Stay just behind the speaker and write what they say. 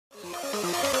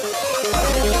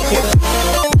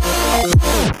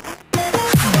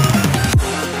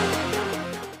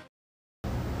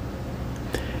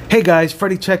Hey guys,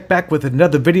 CFL-TECH back with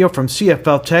another video from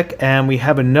CFL-TECH, and we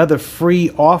have another free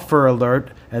offer alert,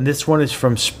 and this one is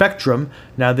from Spectrum.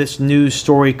 Now this news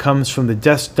story comes from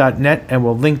thedesk.net, and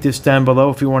we'll link this down below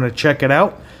if you want to check it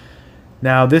out.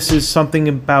 Now this is something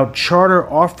about Charter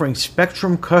offering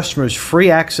Spectrum customers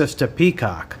free access to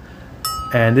Peacock,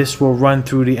 and this will run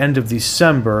through the end of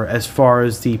December as far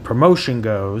as the promotion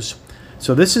goes.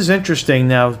 So this is interesting.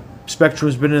 Now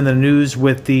Spectrum's been in the news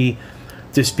with the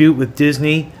dispute with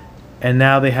Disney, and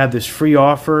now they have this free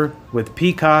offer with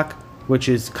Peacock, which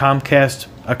is a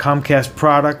Comcast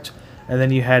product. And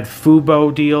then you had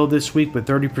Fubo deal this week with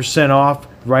 30% off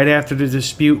right after the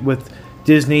dispute with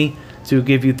Disney to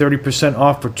give you 30%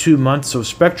 off for 2 months. So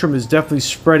Spectrum is definitely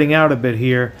spreading out a bit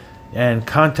here and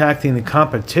contacting the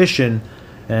competition,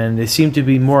 and they seem to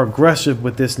be more aggressive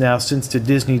with this now since the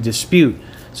Disney dispute.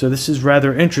 So this is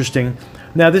rather interesting.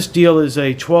 Now this deal is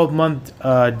a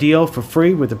 12-month deal for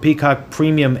free with the Peacock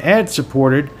Premium Ad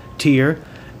Supported tier,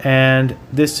 and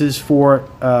this is for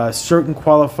certain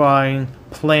qualifying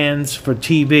plans for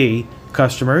TV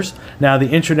customers. Now the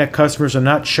internet customers are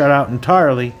not shut out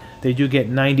entirely. They do get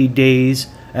 90 days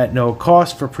at no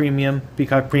cost for Premium,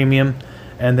 Peacock Premium,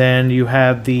 and then you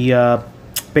have the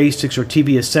Basics or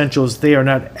TV Essentials. They are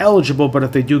not eligible, but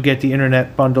if they do get the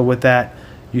internet bundle with that,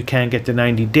 you can get the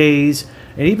 90 days.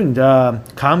 And even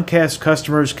Comcast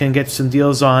customers can get some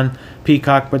deals on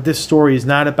Peacock, but this story is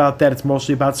not about that. It's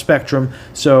mostly about Spectrum.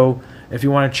 So if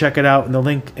you want to check it out, in the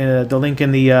link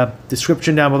in the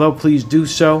description down below, please do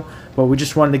so. But we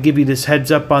just wanted to give you this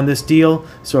heads up on this deal.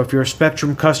 So if you're a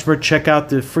Spectrum customer, check out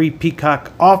the free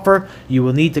Peacock offer. You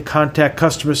will need to contact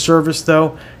customer service,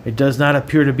 though. It does not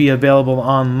appear to be available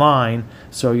online,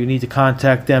 so you need to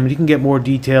contact them. You can get more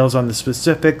details on the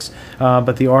specifics,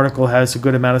 but the article has a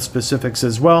good amount of specifics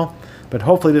as well. But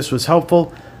hopefully this was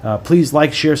helpful. Please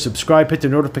like, share, subscribe, hit the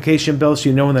notification bell so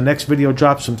you know when the next video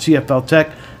drops from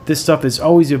CFL-TECH. This stuff is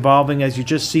always evolving, as you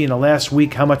just see in the last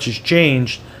week how much has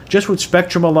changed just with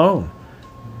Spectrum alone.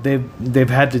 They've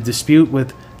had the dispute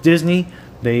with Disney.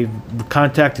 They've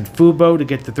contacted Fubo to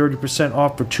get the 30%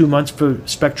 off for 2 months for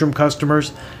Spectrum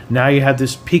customers. Now you have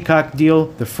this Peacock deal,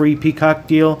 the free Peacock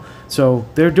deal. So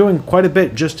they're doing quite a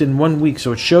bit just in 1 week.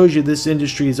 So it shows you this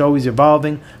industry is always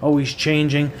evolving, always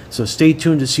changing. So stay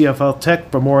tuned to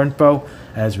CFL-TECH for more info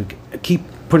as we keep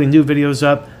putting new videos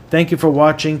up. Thank you for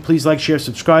watching. Please like, share,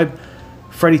 subscribe.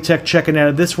 CFL-TECH checking out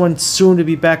of this one. Soon to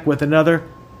be back with another.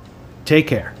 Take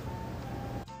care.